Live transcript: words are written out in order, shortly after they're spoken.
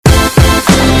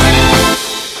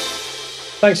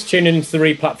Thanks for tuning into the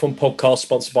Replatform podcast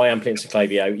sponsored by Amplience and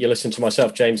Klaviyo. You listen to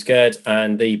myself, James Gerd,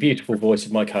 and the beautiful voice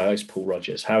of my co-host, Paul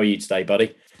Rogers. How are you today,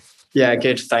 buddy? Yeah,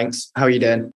 good. Thanks. How are you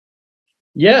doing?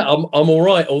 Yeah, I'm all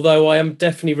right. Although I am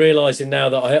definitely realising now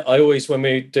that I always, when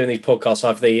we're doing these podcasts, I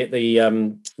have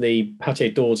the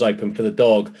patio doors open for the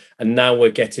dog, and now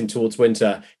we're getting towards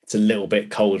winter. It's a little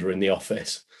bit colder in the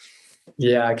office.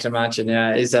 Yeah, I can imagine.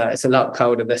 Yeah, it's a lot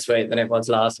colder this week than it was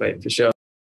last week for sure.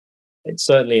 It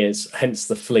certainly is, hence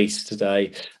the fleece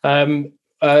today.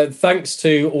 Thanks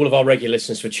to all of our regular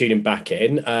listeners for tuning back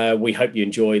in. We hope you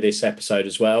enjoy this episode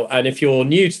as well. And if you're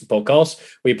new to the podcast,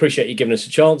 we appreciate you giving us a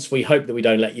chance. We hope that we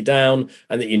don't let you down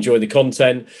and that you enjoy the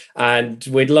content. And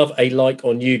we'd love a like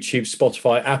on YouTube,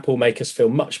 Spotify, Apple, make us feel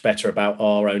much better about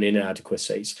our own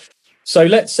inadequacies. So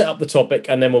let's set up the topic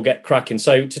and then we'll get cracking.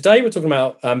 So today we're talking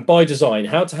about by design,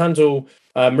 how to handle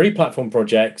replatform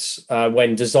projects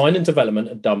when design and development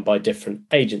are done by different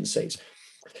agencies.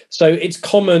 So it's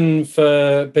common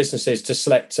for businesses to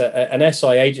select an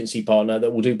SI agency partner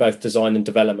that will do both design and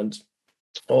development.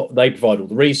 Or they provide all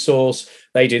the resource,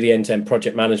 they do the end-to-end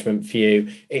project management for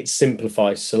you. It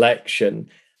simplifies selection.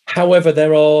 However,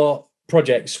 there are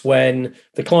projects when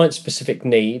the client's specific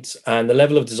needs and the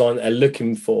level of design that they're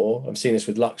looking for, I've seen this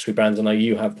with luxury brands, I know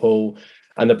you have, Paul,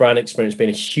 and the brand experience being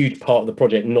a huge part of the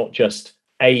project, not just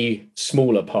a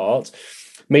smaller part,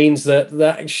 means that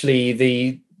actually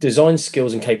the design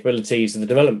skills and capabilities of the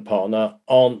development partner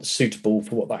aren't suitable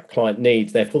for what that client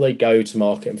needs. Therefore, they go to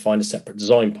market and find a separate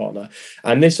design partner.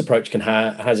 And this approach can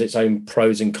has its own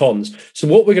pros and cons. So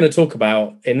what we're going to talk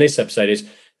about in this episode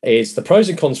is the pros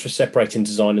and cons for separating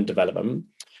design and development,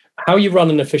 how you run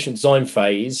an efficient design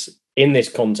phase in this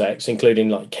context, including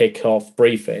like kick-off,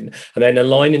 briefing, and then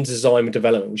aligning design with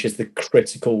development, which is the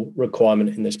critical requirement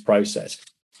in this process.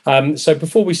 So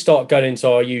before we start going into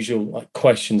our usual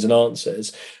questions and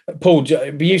answers, Paul,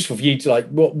 it'd be useful for you to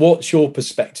what's your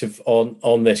perspective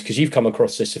on this? Because you've come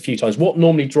across this a few times. What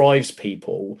normally drives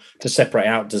people to separate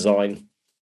out design?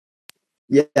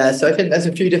 Yeah, so I think there's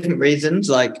a few different reasons.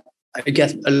 Like, I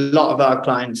guess a lot of our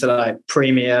clients are like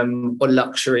premium or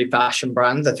luxury fashion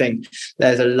brands. I think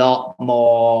there's a lot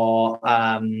more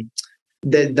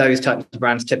those types of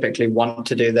brands typically want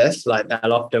to do this. Like,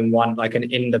 they'll often want like an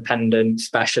independent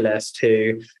specialist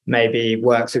who maybe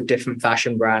works with different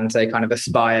fashion brands they kind of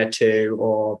aspire to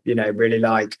or, really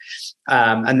like.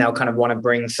 And they'll kind of want to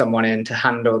bring someone in to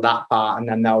handle that part. And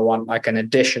then they'll want like an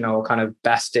additional kind of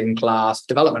best in class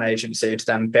development agency to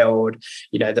then build,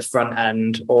 the front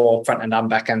end and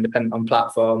back end, depending on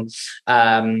platform.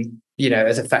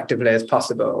 As effectively as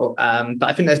possible. But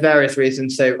I think there's various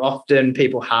reasons. So often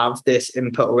people have this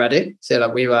input already. So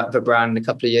like we worked with a brand a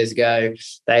couple of years ago,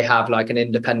 they have like an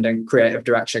independent creative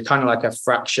director, kind of like a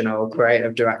fractional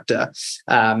creative director,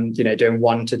 doing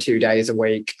 1 to 2 days a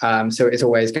week. So it's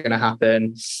always going to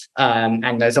happen.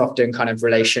 And there's often kind of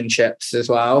relationships as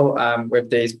well with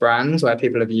these brands where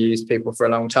people have used people for a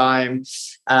long time.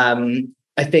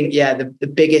 I think,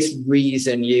 the biggest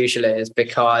reason usually is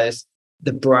because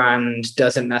the brand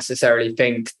doesn't necessarily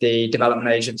think the development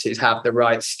agencies have the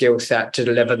right skill set to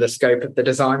deliver the scope of the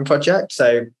design project.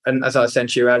 So, and as I said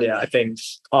to you earlier, I think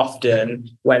often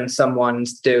when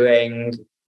someone's bringing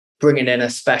in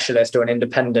a specialist or an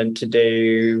independent to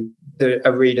do a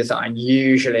redesign,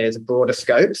 usually is a broader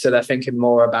scope. So they're thinking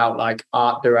more about like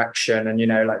art direction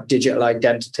and, like digital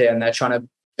identity, and they're trying to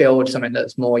build something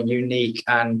that's more unique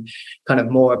and kind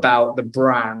of more about the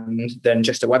brand than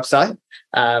just a website.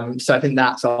 So I think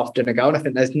that's often a goal. And I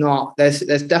think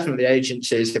there's definitely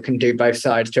agencies that can do both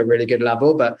sides to a really good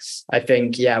level. But I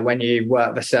think, when you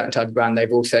work with a certain type of brand,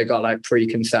 they've also got like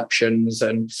preconceptions.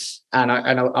 And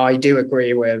I do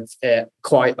agree with it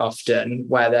quite often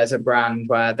where there's a brand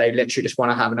where they literally just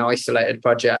want to have an isolated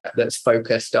project that's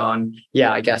focused on,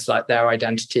 I guess like their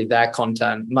identity, their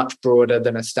content, much broader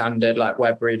than a standard like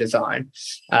web redesign.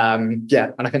 And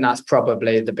I think that's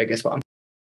probably the biggest one.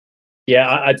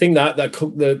 Yeah, I think that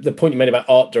the point you made about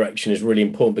art direction is really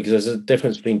important, because there's a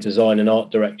difference between design and art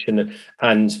direction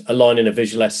and aligning a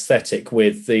visual aesthetic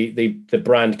with the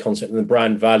brand concept and the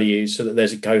brand values, so that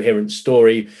there's a coherent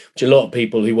story, which a lot of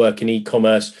people who work in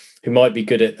e-commerce who might be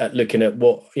good at looking at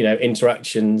what,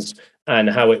 interactions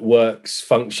and how it works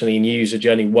functionally in user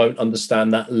journey won't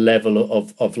understand that level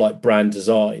of like brand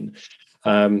design.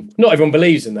 Not everyone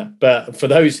believes in that, but for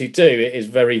those who do, it is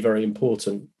very, very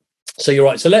important. So you're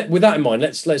right. So with that in mind,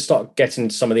 let's start getting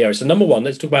into some of the areas. So number one,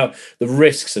 let's talk about the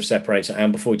risks of separating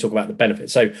out before we talk about the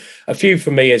benefits. So a few for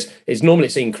me is normally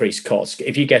it's increased cost.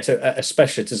 If you get a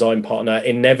specialist design partner,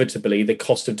 inevitably the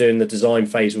cost of doing the design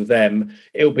phase with them,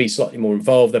 it'll be slightly more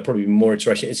involved. There'll probably be more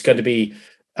iteration. It's going to be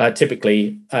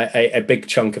typically a big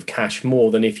chunk of cash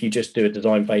more than if you just do a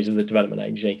design phase of the development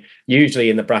agency, usually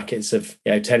in the brackets of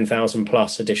 10,000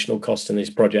 plus additional cost in these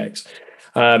projects.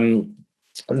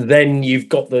 Then you've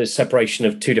got the separation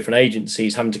of two different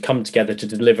agencies having to come together to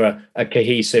deliver a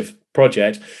cohesive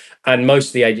project. And most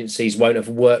of the agencies won't have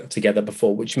worked together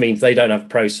before, which means they don't have a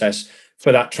process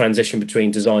for that transition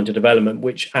between design to development,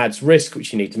 which adds risk,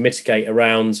 which you need to mitigate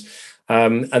around.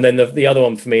 And then the other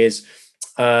one for me is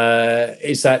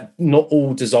that not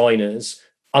all designers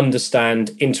understand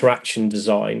interaction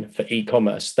design for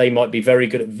e-commerce. They might be very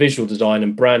good at visual design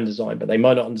and brand design, but they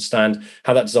might not understand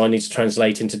how that design needs to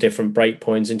translate into different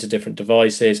breakpoints, into different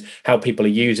devices, how people are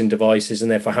using devices, and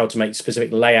therefore how to make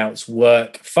specific layouts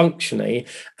work functionally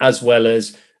as well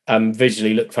as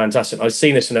visually look fantastic. I've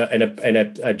seen this in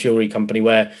a jewelry company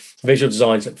where visual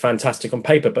designs look fantastic on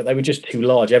paper, but they were just too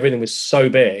large. Everything was so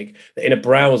big that in a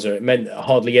browser, it meant that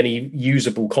hardly any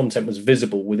usable content was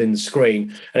visible within the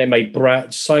screen. And it made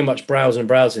so much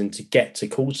browsing to get to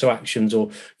calls to actions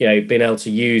or, being able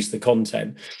to use the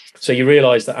content. So you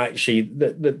realize that actually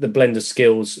the blend of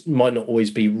skills might not always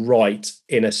be right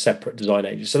in a separate design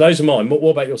agency. So those are mine. What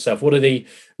about yourself? What are the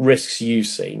risks you've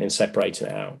seen in separating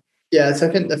it out? Yeah, so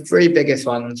I think the three biggest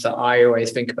ones that I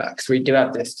always think about, because we do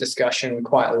have this discussion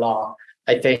quite a lot.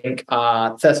 I think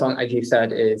first one, as you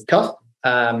said, is cost.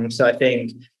 So I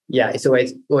think, it's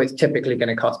always typically going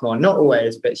to cost more. Not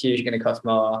always, but it's usually going to cost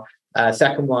more.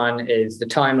 Second one is the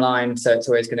timeline. So it's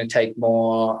always going to take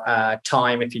more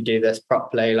time if you do this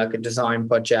properly. Like a design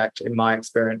project, in my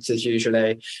experience, is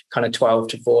usually kind of 12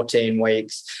 to 14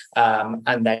 weeks.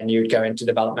 And then you would go into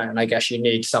development. And I guess you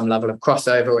need some level of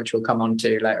crossover, which we'll come on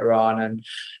to later on, and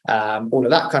all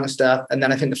of that kind of stuff. And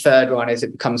then I think the third one is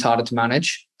it becomes harder to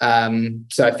manage.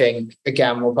 So I think,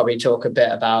 again, we'll probably talk a bit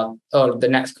about, the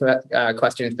next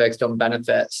question is focused on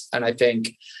benefits. And I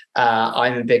think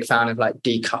I'm a big fan of like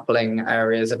decoupling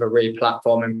areas of a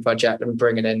re-platforming project and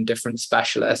bringing in different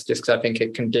specialists, just because I think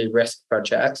it can de-risk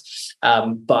projects.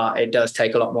 But it does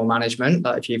take a lot more management.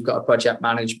 Like if you've got a project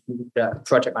manager,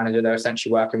 they're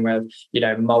essentially working with,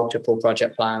 multiple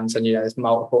project plans, and, there's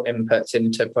multiple inputs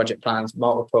into project plans,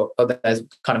 there's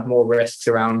kind of more risks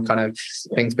around kind of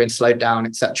things being slowed down,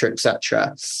 et cetera,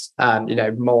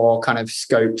 more kind of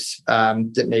scopes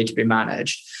that need to be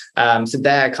managed. So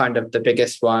they're kind of the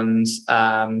biggest ones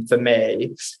for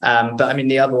me. But I mean,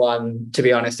 the other one, to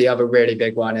be honest, the other really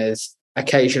big one is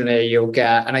occasionally you'll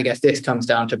get, and I guess this comes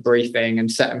down to briefing and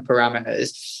setting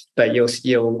parameters, but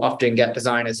you'll often get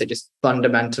designers that just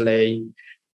fundamentally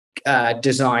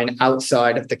design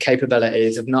outside of the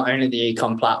capabilities of not only the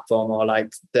ecom platform or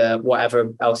like the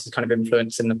whatever else is kind of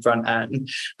influencing the front end,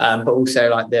 but also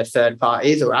like the third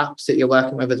parties or apps that you're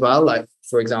working with as well, like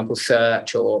for example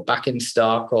search or back in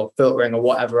stock or filtering or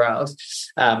whatever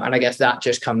else. And I guess that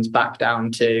just comes back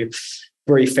down to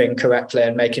briefing correctly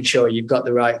and making sure you've got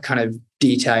the right kind of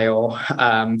detail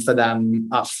for them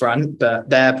up front. But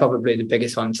they're probably the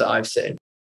biggest ones that I've seen.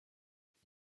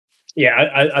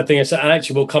 Yeah, I think it's, and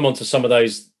actually we'll come on to some of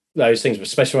those things,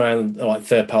 especially around like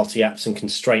third-party apps and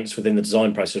constraints within the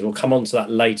design process. We'll come on to that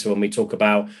later when we talk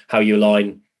about how you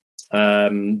align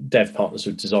dev partners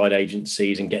with design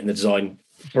agencies and getting the design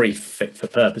brief fit for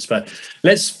purpose. But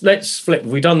let's flip.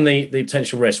 We've done the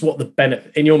potential risk. What the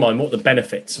benefit in your mind? What are the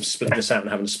benefits of splitting this out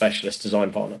and having a specialist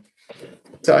design partner?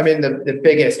 So I mean, the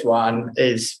biggest one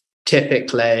is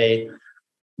typically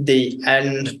the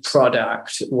end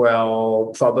product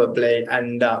will probably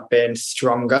end up being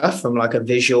stronger from like a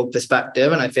visual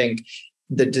perspective. And I think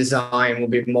the design will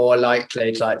be more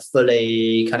likely to like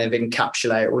fully kind of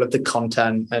encapsulate all of the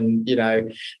content and,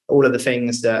 all of the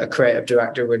things that a creative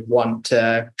director would want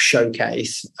to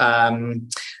showcase.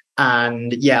 And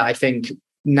yeah, I think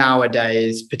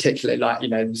nowadays, particularly like,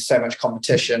 there's so much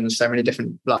competition, so many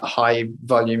different like high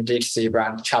volume D2C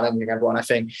brands challenging everyone. I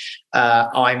think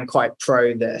I'm quite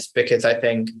pro this, because I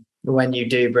think when you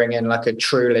do bring in like a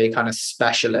truly kind of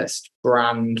specialist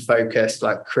brand focused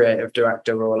like creative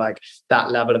director or like that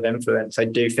level of influence, I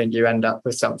do think you end up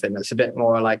with something that's a bit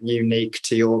more like unique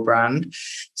to your brand.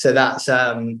 So that's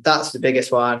the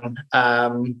biggest one.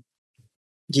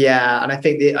 Yeah, and I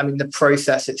think the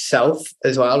process itself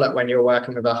as well, like when you're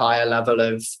working with a higher level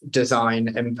of design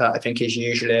input, I think is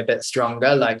usually a bit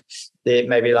stronger. Like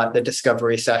maybe like the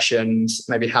discovery sessions,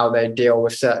 maybe how they deal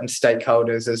with certain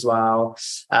stakeholders as well.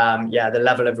 The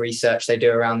level of research they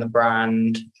do around the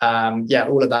brand.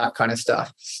 All of that kind of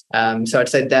stuff. So I'd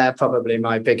say they're probably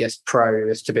my biggest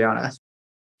pros, to be honest.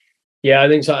 Yeah, I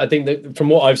think so. I think that from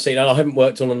what I've seen, and I haven't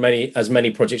worked on as many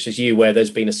projects as you where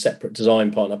there's been a separate design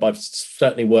partner, but I've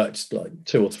certainly worked like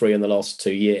 2 or 3 in the last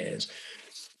 2 years.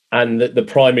 And the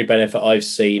primary benefit I've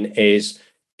seen is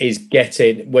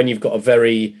getting, when you've got a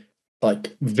very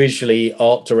like visually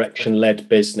art direction led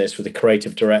business with a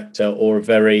creative director, or a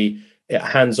very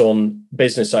hands-on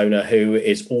business owner who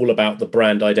is all about the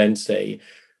brand identity,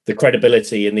 the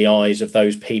credibility in the eyes of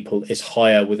those people is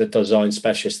higher with a design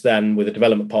specialist than with a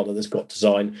development partner that's got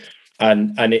design.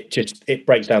 And it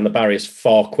breaks down the barriers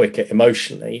far quicker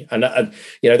emotionally. And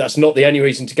that's not the only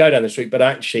reason to go down the street, but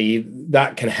actually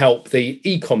that can help the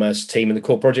e-commerce team and the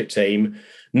core project team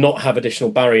not have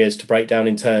additional barriers to break down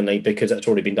internally, because that's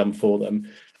already been done for them.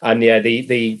 And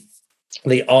the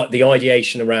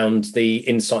ideation around the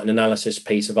insight and analysis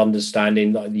piece of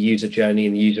understanding like the user journey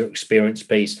and the user experience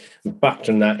piece, and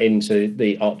factoring that into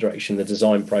the art direction, the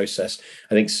design process.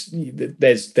 I think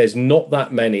there's not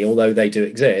that many, although they do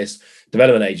exist,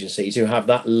 development agencies who have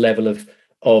that level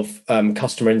of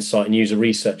customer insight and user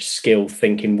research skill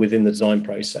thinking within the design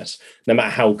process, no matter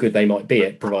how good they might be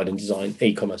at providing design,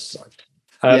 e-commerce design.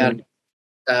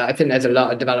 I think there's a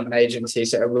lot of development agencies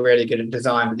that are really good at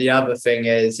design. But the other thing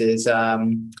is,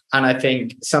 and I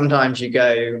think sometimes you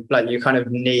kind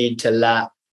of need to let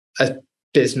a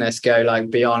business go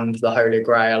like beyond the holy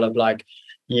grail of like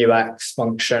UX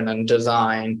function and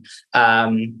design. I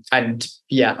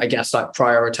guess like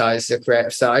prioritize the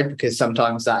creative side, because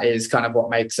sometimes that is kind of what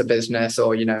makes a business,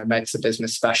 or, makes a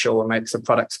business special or makes a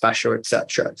product special,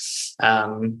 etc.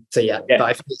 But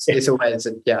I think it's always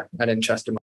an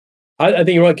interesting one. I think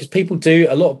you're right, because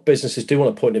a lot of businesses do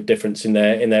want a point of difference in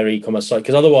their e-commerce site,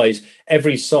 because otherwise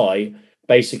every site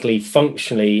basically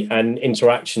functionally and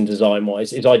interaction design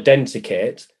wise is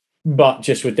identikit, but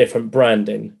just with different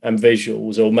branding and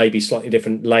visuals, or maybe slightly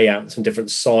different layouts and different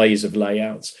size of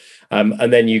layouts.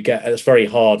 And then it's very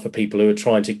hard for people who are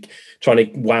trying to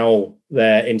wow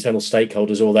their internal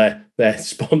stakeholders or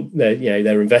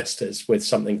their investors with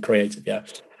something creative. Yeah.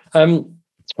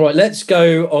 All right, let's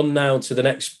go on now to the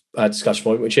next discussion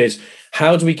point, which is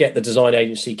how do we get the design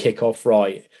agency kickoff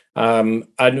right? And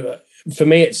for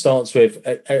me, it starts with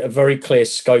a very clear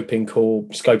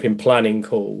scoping planning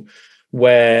call,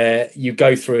 where you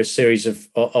go through a series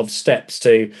of steps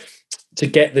to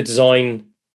get the design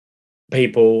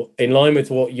people in line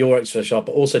with what your experts are,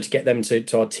 but also to get them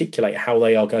to articulate how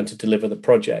they are going to deliver the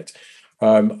project.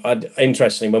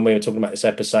 Interestingly, when we were talking about this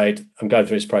episode, I'm going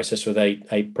through this process with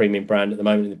a premium brand at the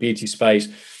moment in the beauty space.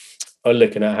 I'm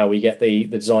looking at how we get the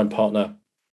design partner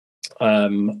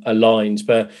aligned.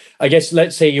 But I guess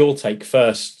let's hear your take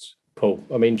first, Paul.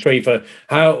 I mean, Treva,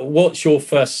 what's your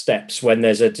first steps when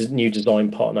there's a new design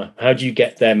partner? How do you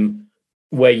get them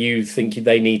where you think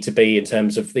they need to be in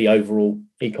terms of the overall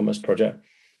e-commerce project?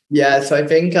 Yeah, so I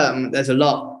think there's a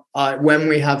lot. When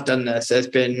we have done this, there's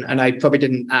been, and I probably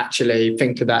didn't actually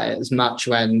think about it as much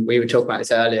when we were talking about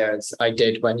this earlier as I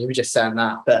did when you were just saying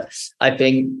that. But I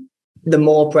think the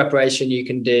more preparation you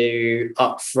can do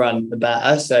up front, the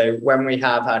better. So when we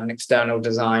have had an external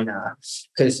designer,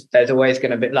 because there's always going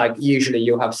to be like, usually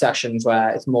you'll have sessions where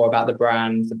it's more about the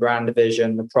brand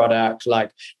division, the product,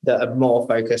 like that are more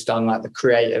focused on like the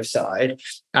creative side.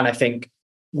 And I think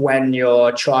when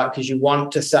you're trying, because you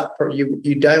want to separate,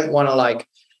 you don't want to like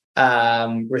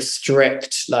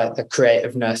restrict like the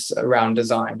creativeness around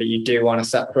design, but you do want to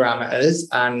set parameters.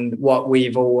 And what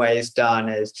we've always done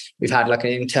is we've had like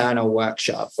an internal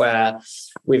workshop where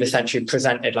we've essentially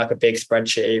presented like a big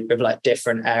spreadsheet with like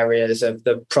different areas of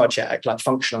the project, like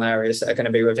functional areas that are going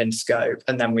to be within scope.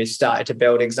 And then we started to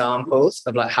build examples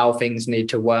of like how things need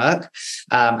to work.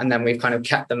 And then we've kind of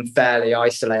kept them fairly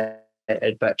isolated,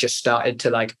 but just started to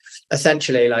like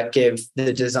essentially like give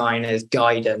the designers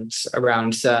guidance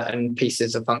around certain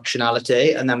pieces of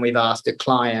functionality. And then we've asked the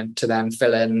client to then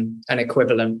fill in an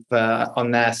equivalent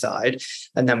on their side.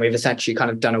 And then we've essentially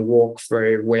kind of done a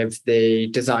walkthrough with the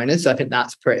designers. So I think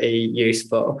that's pretty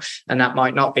useful. And that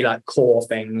might not be like core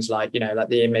things like, like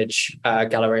the image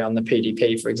gallery on the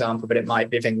PDP, for example, but it might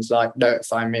be things like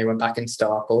notifying me when back in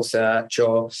stock or search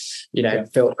or,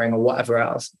 filtering or whatever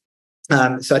else.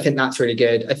 So I think that's really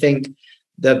good. I think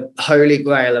the holy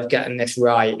grail of getting this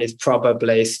right is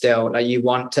probably still like you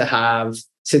want to have.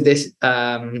 So this,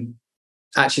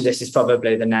 actually, this is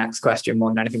probably the next question more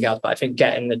than anything else. But I think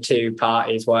getting the two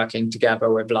parties working together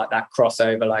with like that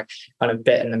crossover, like kind of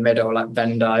bit in the middle, like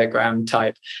Venn diagram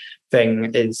type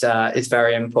thing is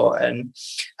very important.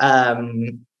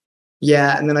 And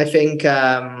then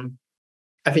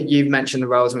I think you've mentioned the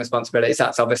roles and responsibilities.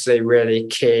 That's obviously really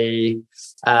key.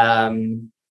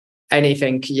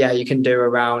 Anything, you can do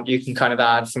around, you can kind of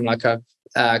add from like a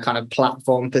kind of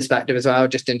platform perspective as well,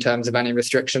 just in terms of any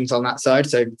restrictions on that side.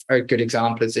 So a good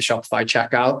example is the Shopify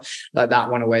checkout. Like that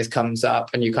one always comes up,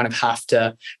 and you kind of have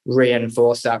to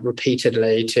reinforce that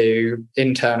repeatedly to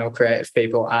internal creative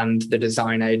people and the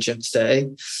design agency.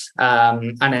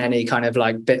 And any kind of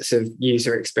like bits of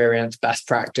user experience, best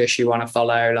practice you want to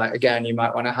follow. Like, again, you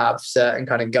might want to have certain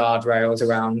kind of guardrails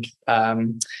around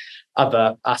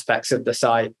other aspects of the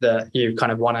site that you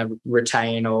kind of want to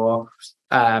retain or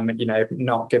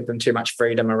not give them too much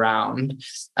freedom around.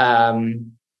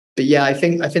 But yeah, I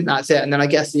think that's it. And then I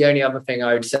guess the only other thing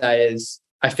I would say is,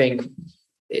 I think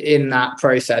in that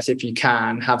process, if you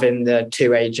can, having the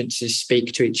two agencies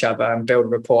speak to each other and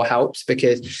build rapport helps,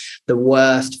 because the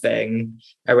worst thing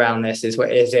around this is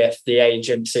if the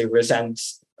agency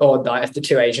resents, or if the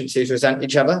two agencies resent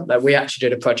each other. Like, we actually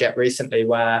did a project recently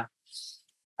where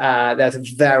there's a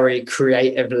very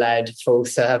creative-led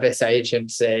full-service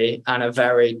agency and a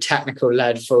very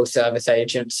technical-led full-service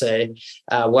agency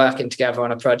working together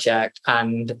on a project,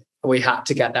 and we had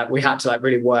to like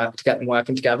really work to get them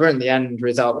working together, and the end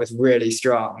result was really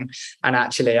strong. And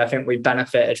actually, I think we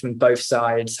benefited from both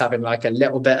sides having like a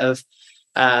little bit of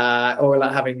or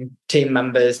like having team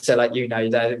members. So like,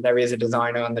 there is a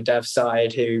designer on the dev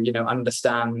side who,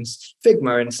 understands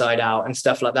Figma inside out and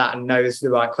stuff like that, and knows the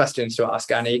right questions to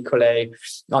ask. And equally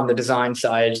on the design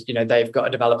side, they've got a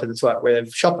developer that's worked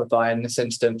with Shopify in this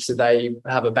instance. So they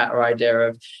have a better idea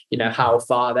of, how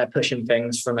far they're pushing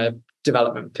things from a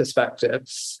development perspective.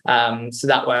 So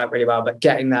that worked really well, but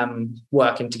getting them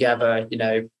working together,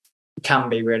 can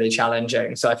be really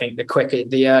challenging. So I think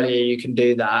the earlier you can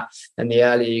do that, and the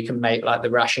earlier you can make like the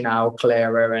rationale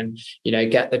clearer and,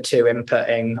 get the two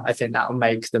inputting, I think that will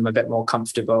make them a bit more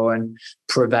comfortable and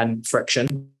prevent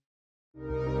friction.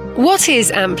 What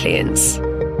is Amplience?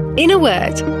 In a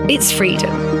word, it's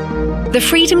freedom. The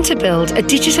freedom to build a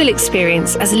digital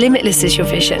experience as limitless as your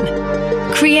vision.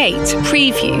 Create,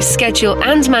 preview, schedule,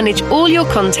 and manage all your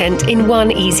content in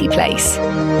one easy place.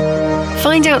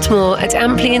 Find out more at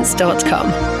amplience.com.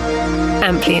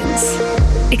 Amplience.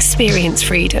 Experience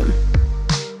freedom.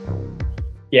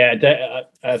 Yeah,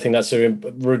 I think that's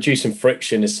reducing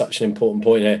friction is such an important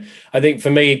point here. I think for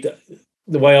me,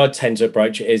 the way I tend to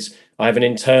approach it is I have an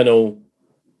internal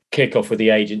kickoff with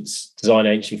the design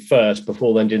agency first,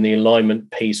 before then doing the alignment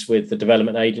piece with the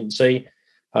development agency.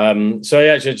 So I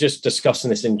actually just discussing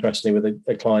this interestingly with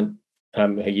a client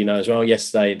who as well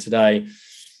yesterday and today,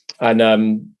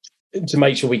 and to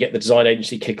make sure we get the design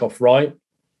agency kickoff right.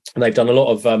 And they've done a lot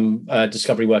of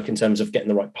discovery work in terms of getting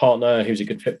the right partner, who's a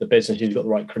good fit for the business, who's got the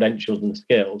right credentials and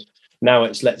skills. Now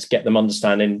let's get them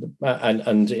understanding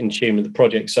and in tune with the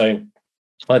project. So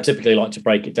I typically like to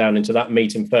break it down into that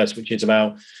meeting first, which is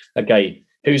about, okay,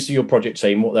 who's your project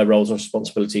team, what are their roles and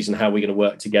responsibilities, and how we're going to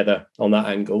work together on that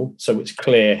angle. So it's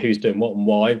clear who's doing what and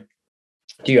why.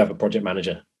 Do you have a project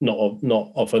manager? Not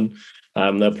often.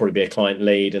 There'll probably be a client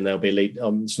lead, and there'll be a lead.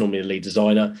 It's normally a lead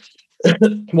designer.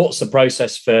 What's the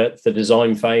process for the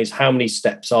design phase? How many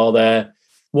steps are there?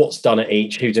 What's done at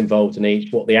each? Who's involved in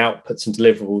each? What the outputs and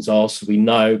deliverables are, so we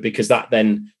know, because that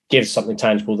then gives something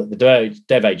tangible that the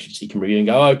dev agency can review and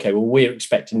go, okay, well, we're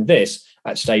expecting this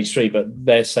at stage 3, but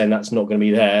they're saying that's not going to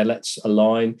be there. Let's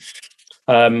align.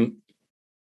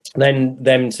 Then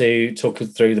them to talk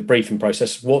through the briefing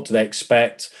process. What do they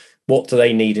expect? What do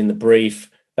they need in the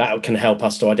brief? That can help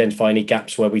us to identify any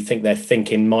gaps where we think their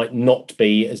thinking might not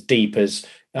be as deep as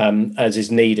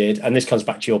is needed. And this comes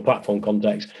back to your platform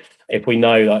context. If we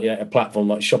know that a platform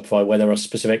like Shopify, where there are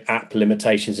specific app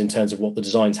limitations in terms of what the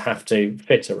designs have to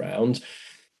fit around,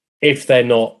 if they're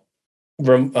not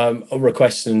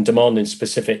requesting and demanding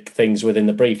specific things within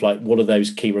the brief, like what are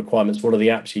those key requirements, what are the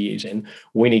apps you're using,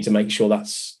 we need to make sure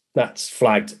that's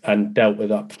flagged and dealt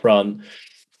with up front.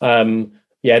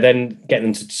 Then get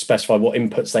them to specify what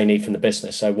inputs they need from the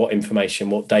business. So what information,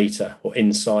 what data, what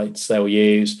insights they'll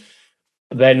use.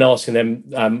 Then asking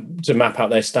them to map out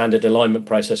their standard alignment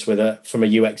process from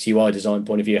a UX UI design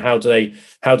point of view. How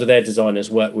do their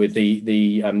designers work with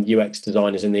the UX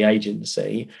designers in the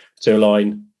agency to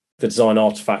align the design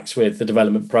artifacts with the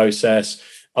development process?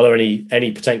 Are there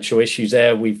any potential issues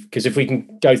there? Because if we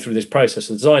can go through this process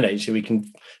of the design agency, we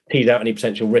can tease out any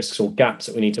potential risks or gaps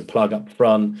that we need to plug up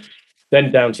front. Then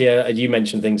down to you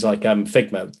mentioned things like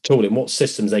Figma tooling. What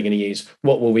systems they're going to use?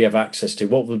 What will we have access to?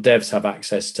 What will devs have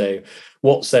access to?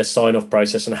 What's their sign-off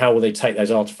process, and how will they take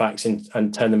those artifacts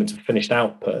and turn them into finished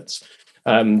outputs?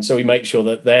 So we make sure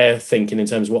that they're thinking in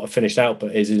terms of what a finished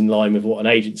output is in line with what an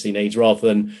agency needs, rather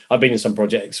than, I've been in some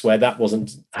projects where that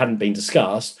hadn't been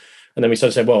discussed, And then we sort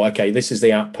of said, well, okay, this is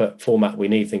the output format we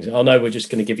need things. Oh no, we're just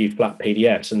going to give you flat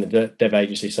PDFs. And the dev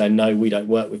agency saying, no, we don't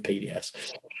work with PDFs.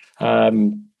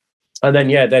 And then,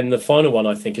 then the final one,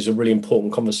 I think, is a really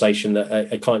important conversation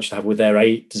that a client should have with their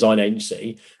design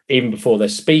agency, even before they're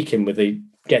speaking with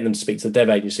getting them to speak to the dev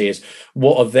agency, is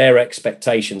what are their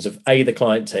expectations of A, the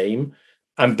client team,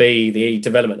 and B, the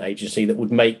development agency that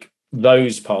would make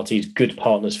those parties good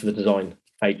partners for the design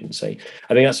agency.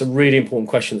 I think that's a really important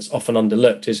question that's often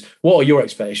underlooked, is what are your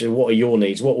expectations? What are your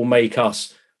needs? What will make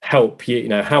us help you?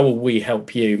 How will we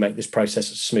help you make this process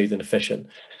smooth and efficient?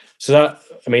 So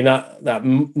that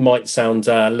might sound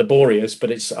laborious,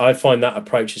 but I find that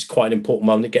approach is quite an important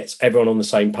one that gets everyone on the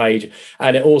same page.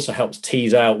 And it also helps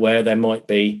tease out where there might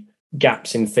be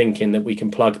gaps in thinking that we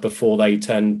can plug before they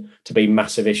turn to be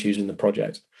massive issues in the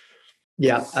project.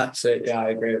 Yeah, absolutely. I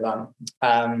agree with that.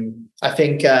 I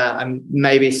think I'm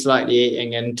maybe slightly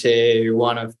eating into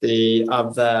one of the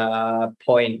other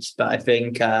points, but I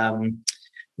think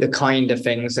the kind of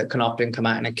things that can often come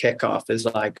out in a kickoff is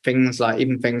things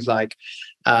like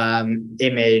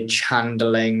image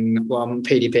handling,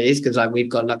 PDPs, because we've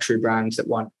got luxury brands that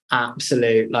want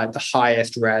absolute the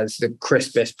highest res, the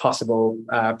crispest possible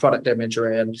product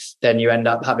imagery, and then you end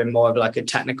up having more of a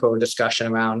technical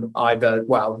discussion around either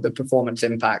the performance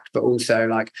impact, but also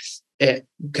it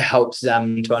helps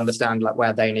them to understand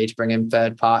where they need to bring in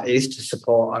third parties to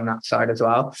support on that side as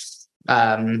well.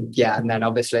 And then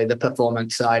obviously the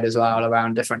performance side as well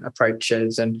around different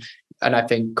approaches, and I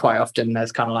think quite often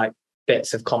there's kind of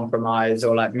bits of compromise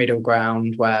or middle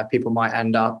ground where people might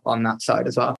end up on that side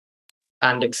as well.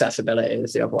 And accessibility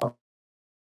is the other one.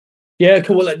 Yeah,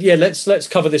 cool. Well, let's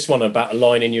cover this one about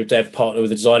aligning your dev partner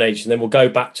with a design agency, and then we'll go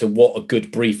back to what a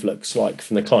good brief looks like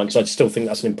from the client, because I still think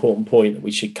that's an important point that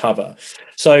we should cover.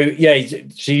 So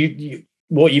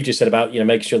what you've just said about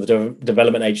making sure the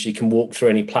development agency can walk through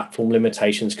any platform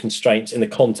limitations, constraints in the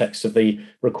context of the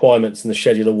requirements and the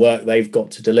schedule of work they've got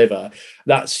to deliver,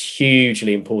 that's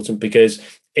hugely important, because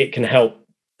it can help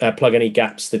plug any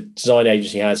gaps the design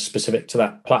agency has specific to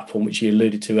that platform, which you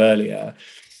alluded to earlier.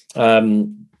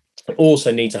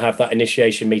 Also need to have that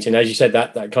initiation meeting, as you said,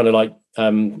 that kind of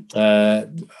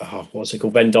what's it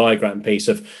called, Venn diagram piece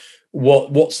of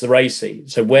what's the ratio.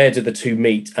 So where do the two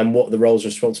meet, and what are the roles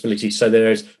and responsibilities, so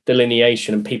there's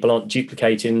delineation and people aren't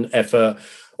duplicating effort.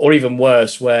 Or even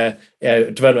worse, where a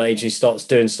development agency starts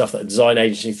doing stuff that a design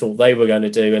agency thought they were going to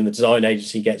do, and the design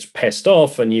agency gets pissed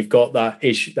off, and you've got that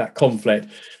issue, that conflict.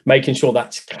 Making sure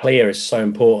that's clear is so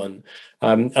important.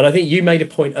 And I think you made a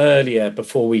point earlier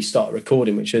before we start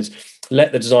recording, which is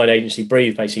let the design agency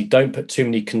breathe. Basically, don't put too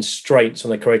many constraints on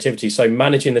their creativity. So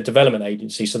managing the development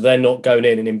agency, so they're not going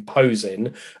in and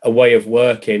imposing a way of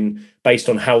working based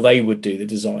on how they would do the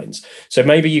designs. So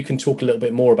maybe you can talk a little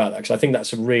bit more about that, because I think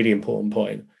that's a really important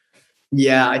point.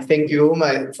 Yeah, I think you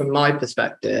almost, from my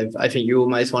perspective, I think you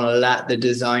almost want to let the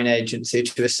design agency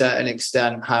to a certain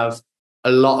extent have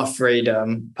a lot of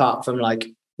freedom, apart from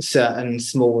certain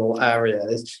small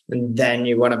areas, and then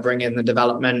you want to bring in the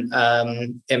development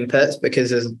inputs,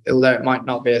 because although it might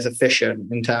not be as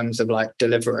efficient in terms of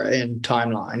delivery and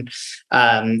timeline,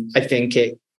 I think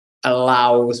it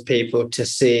allows people to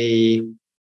see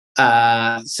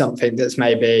something that's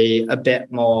maybe a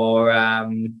bit more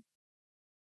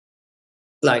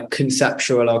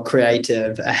conceptual or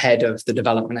creative ahead of the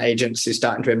development agency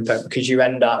starting to input, because you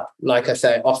end up, like I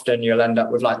say, often you'll end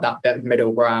up with that bit of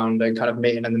middle ground and kind of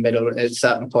meeting in the middle at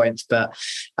certain points. But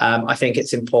I think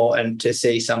it's important to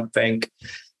see something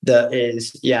that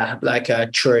is a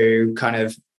true kind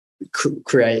of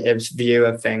creative view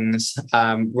of things,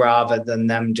 rather than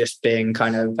them just being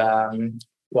kind of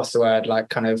what's the word,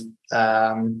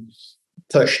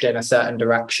 pushed in a certain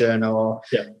direction, or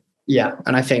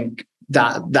and I think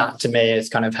that to me is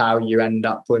kind of how you end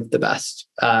up with the best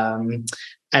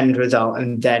end result.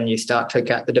 And then you start to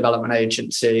get the development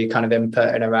agency kind of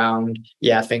inputting around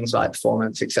things like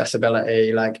performance,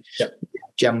 accessibility,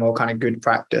 general kind of good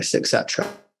practice, etc.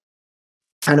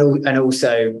 And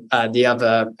also the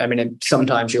other,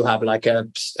 sometimes you'll have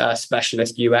a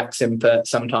specialist UX input.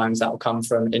 Sometimes that will come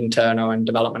from internal and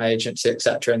development agency,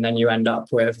 etc. And then you end up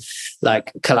with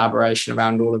collaboration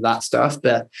around all of that stuff.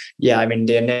 But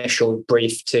the initial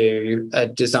brief to a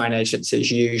design agency is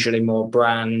usually more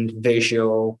brand,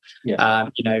 visual,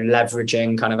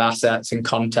 leveraging kind of assets and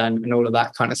content and all of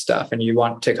that kind of stuff. And you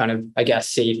want to kind of, I guess,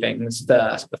 see things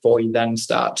first before you then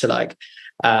start to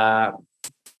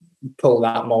pull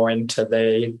that more into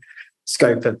the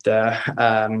scope of the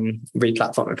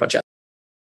re-platforming project.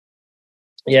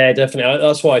 Yeah, definitely.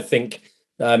 That's why I think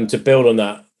to build on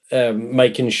that,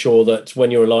 making sure that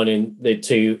when you're aligning the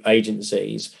two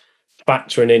agencies,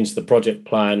 factoring into the project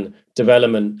plan,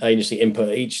 development agency input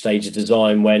at each stage of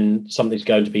design when something's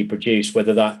going to be produced,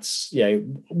 whether that's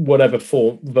whatever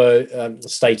form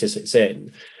status it's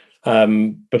in,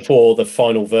 before the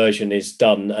final version is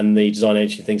done and the design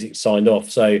agency thinks it's signed off.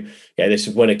 So this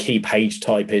is when a key page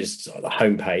type is the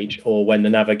home page, or when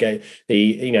the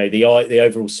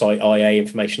overall site IA,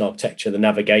 information architecture, the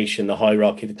navigation, the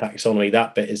hierarchy, the taxonomy,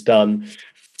 that bit is done.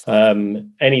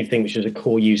 Anything which is a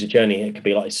core user journey, it could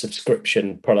be like a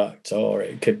subscription product, or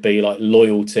it could be like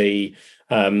loyalty,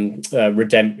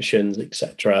 redemptions,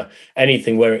 etc.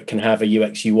 Anything where it can have a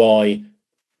UX UI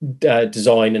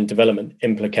design and development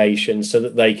implications, so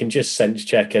that they can just sense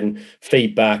check and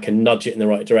feedback and nudge it in the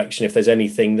right direction if there's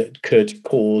anything that could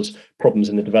cause problems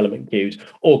in the development queues,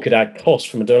 or could add cost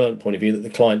from a development point of view that the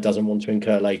client doesn't want to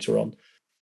incur later on.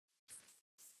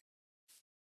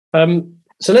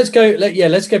 So let's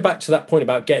go back to that point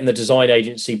about getting the design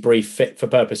agency brief fit for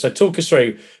purpose. So talk us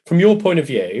through, from your point of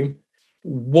view,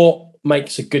 what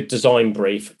makes a good design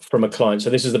brief from a client.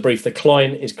 So this is the brief the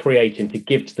client is creating to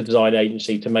give to the design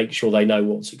agency to make sure they know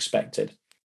what's expected.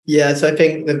 Yeah, so I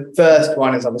think the first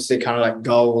one is obviously kind of like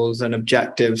goals and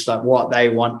objectives, like what they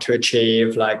want to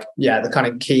achieve, the kind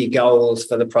of key goals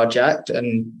for the project,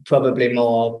 and probably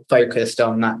more focused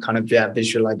on that kind of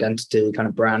visual identity kind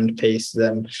of brand piece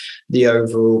than the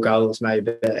overall goals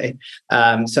maybe. So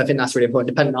I think that's really important.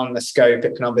 Depending on the scope,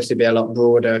 it can obviously be a lot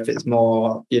broader if it's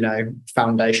more,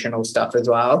 foundational stuff as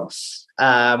well.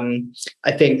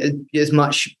 I think as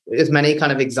many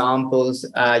kind of examples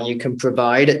you can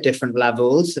provide at different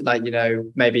levels,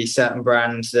 maybe certain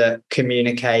brands that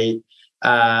communicate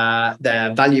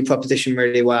their value proposition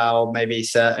really well, maybe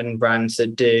certain brands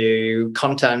that do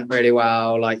content really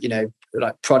well, like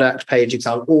product page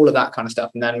example, all of that kind of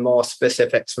stuff, and then more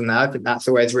specifics from there. I think that's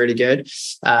always really good,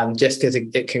 just because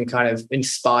it can kind of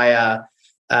inspire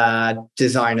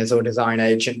designers or design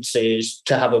agencies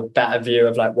to have a better view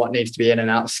of what needs to be in and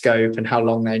out of scope and how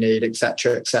long they need,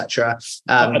 etc.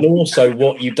 And also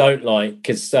what you don't like,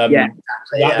 because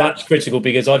that's critical,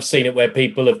 because I've seen it where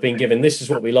people have been given, this is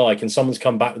what we like, and someone's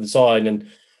come back with a design and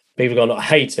people are going, I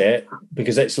hate it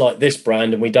because it's like this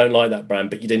brand and we don't like that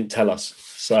brand, but you didn't tell us.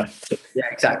 So yeah,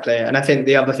 exactly. And I think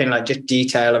the other thing, just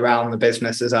detail around the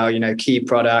business as well, key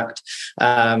product,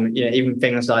 even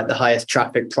things like the highest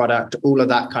traffic product, all of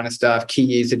that kind of stuff, key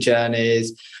user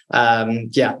journeys,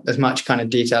 as much kind of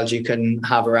details you can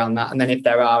have around that. And then if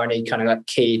there are any kind of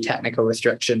key technical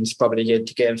restrictions, probably good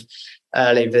to give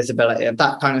early visibility of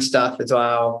that kind of stuff as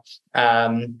well.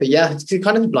 But yeah, it's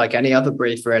kind of like any other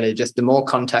brief really, just the more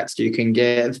context you can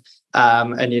give,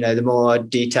 and the more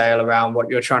detail around what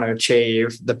you're trying to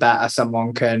achieve, the better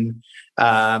someone can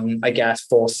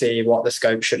foresee what the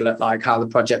scope should look like, how the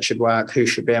project should work, who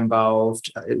should be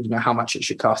involved, how much it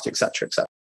should cost, etc.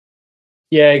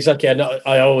 Yeah, exactly. And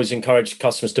I always encourage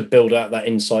customers to build out that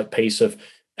insight piece of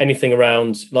anything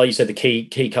around, like you said, the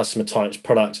key customer types,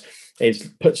 products,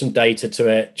 is put some data to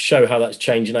it, show how that's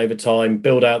changing over time,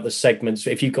 build out the segments.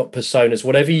 If you've got personas,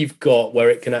 whatever you've got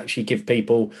where it can actually give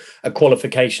people a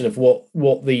qualification of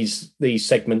what these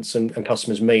segments and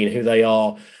customers mean, who they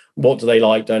are, what do they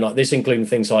like, don't like. This including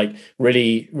things like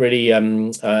really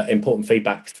important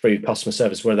feedback through customer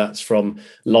service, whether that's from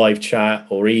live chat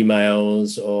or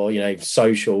emails or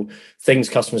social things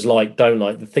customers like, don't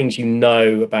like, the things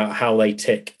about how they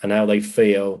tick and how they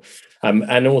feel.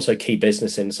 And also key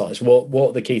business insights. What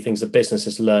are the key things the business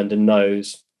has learned and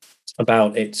knows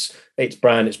about its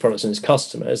brand, its products, and its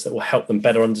customers that will help them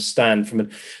better understand from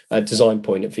a design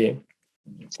point of view.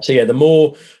 So yeah, the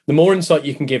more insight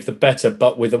you can give, the better.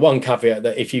 But with the one caveat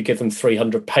that if you give them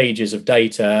 300 pages of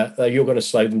data, you're going to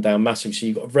slow them down massively. So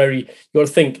you've got to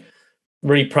think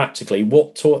really practically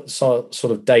what sort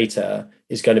of data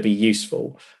is going to be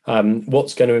useful,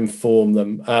 what's going to inform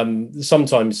them.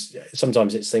 Sometimes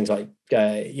it's things like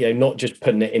not just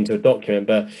putting it into a document,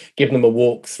 but giving them a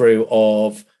walkthrough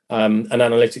of an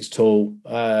analytics tool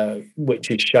which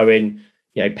is showing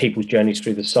people's journeys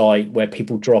through the site, where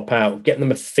people drop out, getting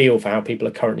them a feel for how people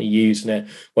are currently using it,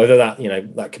 whether that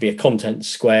that could be a content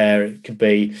square, it could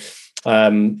be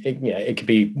it could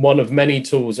be one of many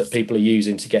tools that people are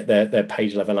using to get their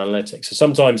page level analytics. So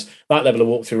sometimes that level of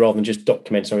walkthrough, rather than just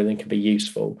document everything, can be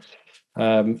useful.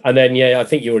 And then I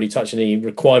think you already touched on the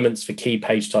requirements for key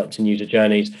page types and user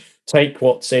journeys. Take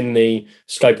what's in the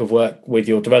scope of work with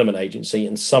your development agency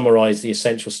and summarize the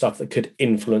essential stuff that could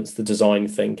influence the design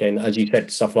thinking. As you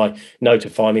said, stuff like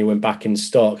notify me when back in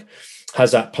stock.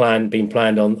 Has that plan been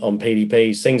planned on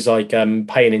PDPs? Things like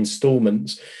paying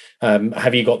installments.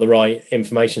 Have you got the right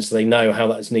information so they know how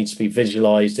that needs to be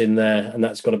visualized in there? And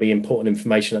that's got to be important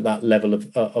information at that level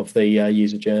of the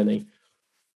user journey.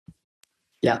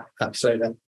 Yeah,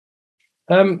 absolutely.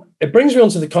 It brings me on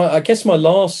to I guess my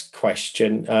last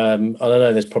question. And I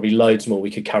know there's probably loads more we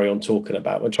could carry on talking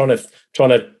about. We're trying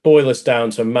to boil this down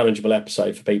to a manageable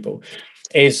episode for people.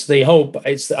 Is the whole?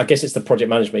 I guess it's the project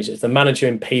management. It's the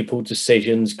managing people,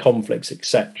 decisions, conflicts,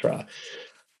 etc.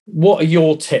 What are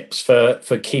your tips for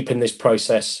keeping this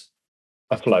process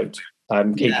afloat?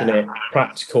 Keeping it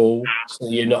practical, so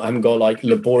you haven't got like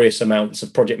laborious amounts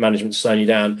of project management slowing you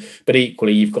down, but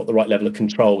equally you've got the right level of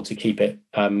control to keep it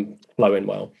flowing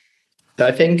well. So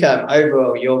I think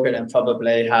overall you're going to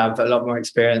probably have a lot more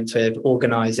experience with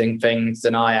organising things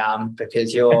than I am,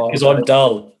 because I'm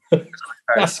dull. But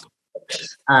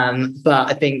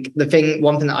I think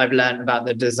one thing that I've learned about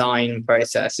the design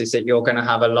process is that you're going to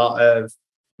have a lot of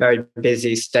very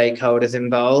busy stakeholders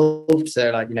involved.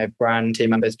 So like, brand team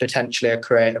members, potentially a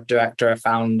creative director, a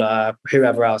founder,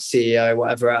 whoever else, CEO,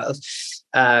 whatever else.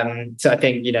 So I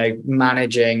think,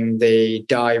 managing the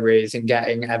diaries and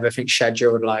getting everything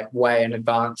scheduled like way in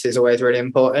advance is always really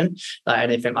important. Like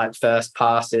anything like first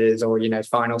passes or,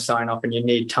 final sign off, and you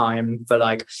need time for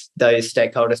like those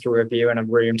stakeholders to review in a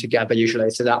room together usually.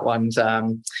 So that one's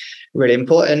really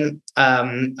important.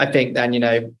 I think then,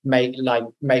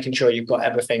 making sure you've got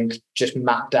everything just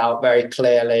mapped out very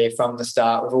clearly from the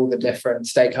start with all the different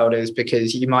stakeholders,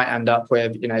 because you might end up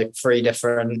with, 3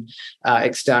 different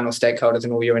external stakeholders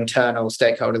and all your internal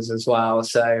stakeholders as well.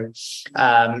 So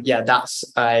that's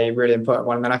a really important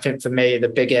one. And I think for me, the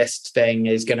biggest thing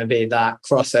is going to be that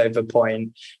crossover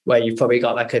point where you've probably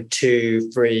got like a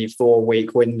 2, 3, 4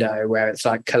 week window where it's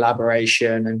like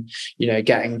collaboration and,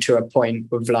 getting to a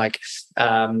point with like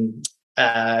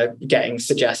getting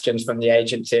suggestions from the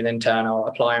agency and internal,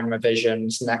 applying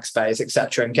revisions, next phase,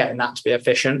 etc., and getting that to be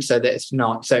efficient so that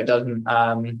it doesn't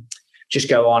just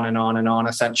go on and on and on,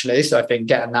 essentially. So I think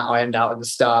getting that ironed out at the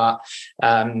start,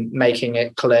 making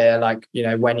it clear, like,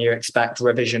 when you expect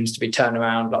revisions to be turned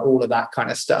around, like all of that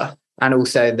kind of stuff. And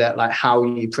also that, like, how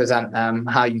you present them,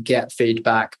 how you get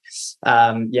feedback. So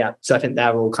I think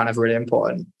they're all kind of really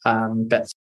important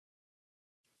bits.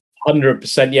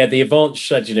 100%. Yeah, the advanced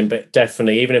scheduling bit,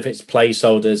 definitely, even if it's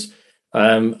placeholders.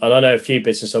 And I know a few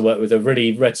businesses I work with are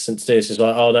really reticent to do this. It's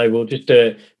like, oh no, we'll just do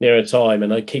it near a time.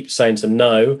 And I keep saying to them,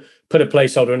 no, put a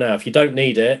placeholder now. If you don't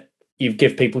need it, you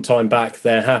give people time back,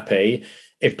 they're happy.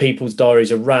 If people's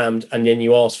diaries are rammed and then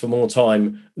you ask for more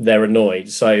time, they're annoyed.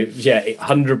 So yeah,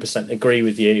 100% agree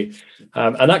with you.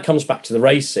 And that comes back to the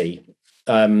RACI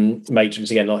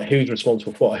matrix again, like who's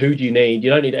responsible for what, who do you need? You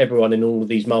don't need everyone in all of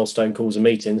these milestone calls and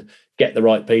meetings. Get the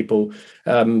right people.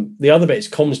 The other bit is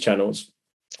comms channels.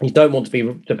 You don't want to be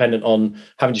dependent on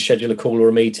having to schedule a call or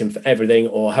a meeting for everything,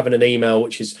 or having an email,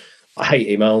 which is, I hate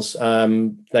emails.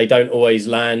 They don't always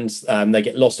land. They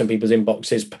get lost in people's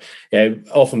inboxes.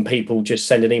 Often people just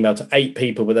send an email to 8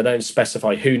 people, but they don't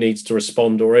specify who needs to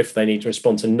respond, or if they need to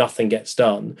respond, to nothing gets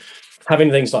done.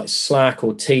 Having things like Slack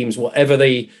or Teams, whatever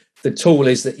the tool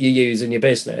is that you use in your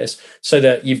business, so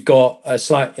that you've got a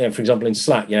Slack, for example, in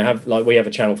Slack, we have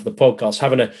a channel for the podcast,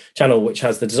 having a channel which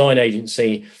has the design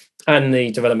agency and the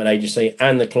development agency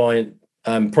and the client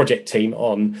project team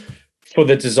on for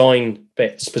the design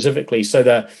bit specifically, so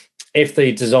that if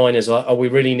the designers are like, oh, we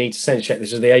really need to send check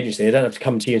this to the agency, they don't have to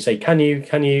come to you and say, can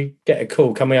you get a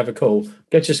call? Can we have a call?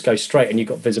 Just go straight, and you've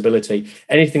got visibility.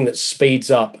 Anything that speeds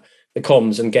up the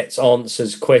comms and gets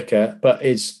answers quicker, but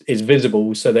is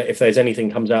visible, so that if there's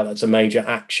anything comes out that's a major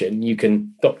action, you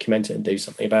can document it and do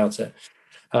something about it.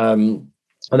 And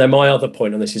then my other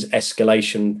point on this is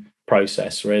escalation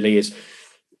process. Really is,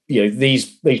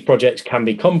 these projects can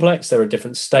be complex. There are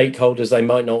different stakeholders. They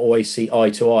might not always see eye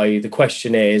to eye. The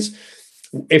question is,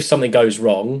 if something goes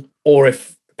wrong, or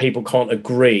if people can't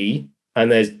agree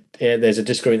and there's a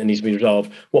disagreement that needs to be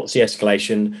resolved, what's the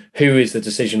escalation? Who is the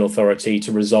decision authority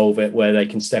to resolve it, where they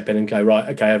can step in and go, right,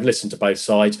 okay, I've listened to both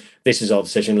sides. This is our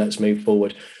decision. Let's move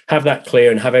forward. Have that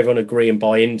clear and have everyone agree and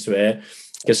buy into it.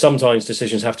 Because sometimes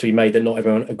decisions have to be made that not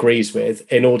everyone agrees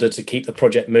with in order to keep the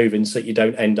project moving, so that you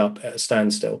don't end up at a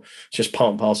standstill. It's just part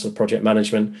and parcel of project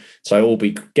management. So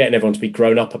getting everyone to be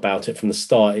grown up about it from the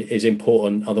start is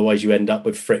important. Otherwise, you end up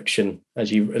with friction,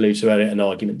 as you alluded to earlier, and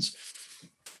arguments.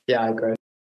 Yeah, I agree.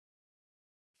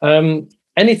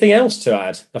 Anything else to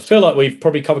add? I feel like we've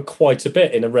probably covered quite a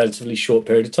bit in a relatively short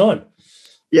period of time.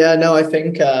 Yeah, no, I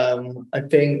think,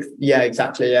 yeah,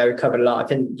 exactly. Yeah, we covered a lot. I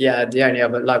think, yeah, the only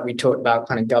other, like we talked about,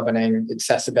 kind of governing,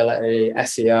 accessibility,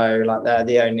 SEO, like they're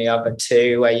the only other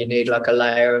 2 where you need like a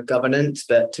layer of governance.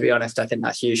 But to be honest, I think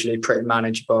that's usually pretty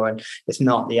manageable, and it's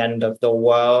not the end of the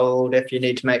world if you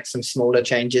need to make some smaller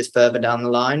changes further down the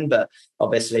line, but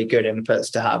obviously good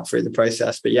inputs to have through the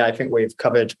process. But yeah, I think we've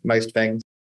covered most things.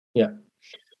 Yeah.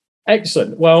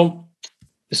 Excellent. Well,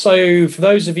 so for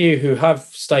those of you who have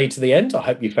stayed to the end, I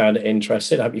hope you found it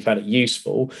interesting. I hope you found it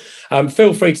useful.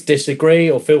 Feel free to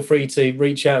disagree, or feel free to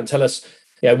reach out and tell us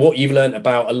what you've learned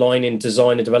about aligning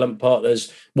design and development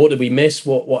partners. What did we miss?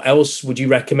 What else would you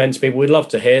recommend to people? We'd love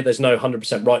to hear. There's no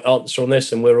 100% right answer on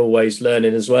this, and we're always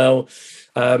learning as well.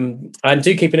 And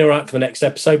do keep an ear out for the next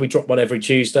episode. We drop one every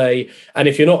Tuesday. And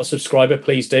if you're not a subscriber,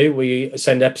 please do. We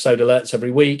send episode alerts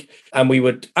every week. And we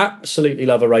would absolutely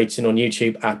love a rating on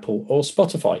YouTube, Apple, or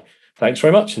Spotify. Thanks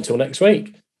very much. Until next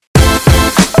week.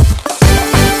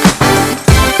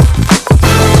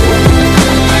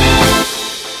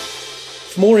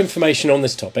 For more information on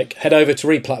this topic, head over to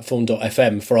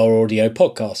replatform.fm for our audio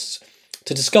podcasts.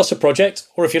 To discuss a project,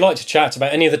 or if you'd like to chat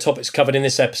about any of the topics covered in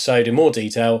this episode in more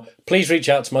detail, please reach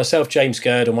out to myself, James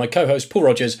Gurd, or my co-host Paul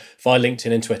Rogers via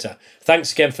LinkedIn and Twitter.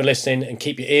 Thanks again for listening, and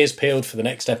keep your ears peeled for the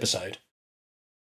next episode.